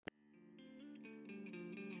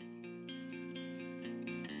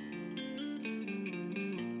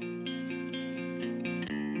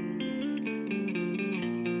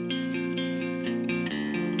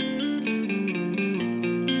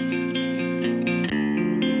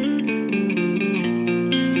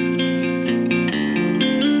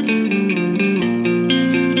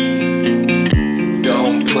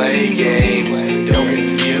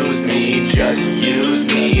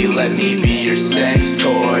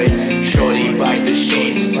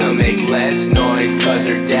less noise, cause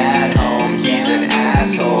her dad home, he's an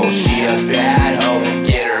asshole, she a bad hoe,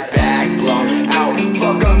 get her back blown out.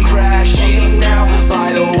 Fuck, I'm crashing now,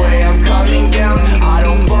 by the way I'm coming down, I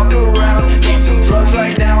don't fuck around, need some drugs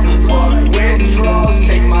right now. Fuck withdrawals,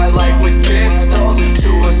 take my life with pistols,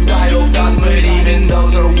 suicidal thoughts, but even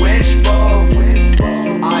those are wishful.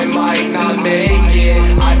 I might not make it,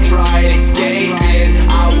 I've tried escaping,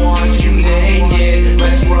 I want you naked,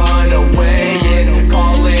 let's run away and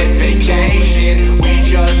call it vacation. We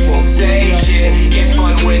just won't say shit, it's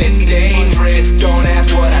fun when it's dangerous, don't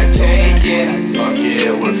ask what I've taken. Fuck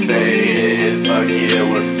it, we're faded, fuck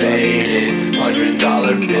it, we're faded.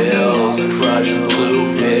 $100 bills, crushed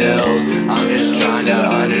blue pills, I'm just trying to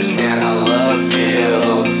understand how love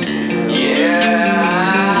feels. Yeah,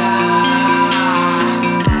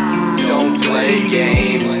 play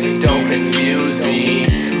games, don't confuse me,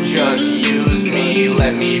 just use me,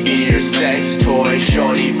 let me be your sex toy.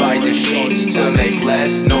 Shorty bite the sheets to make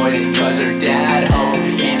less noise, cause her dad home,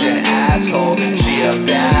 he's an asshole, she a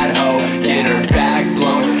bad hoe,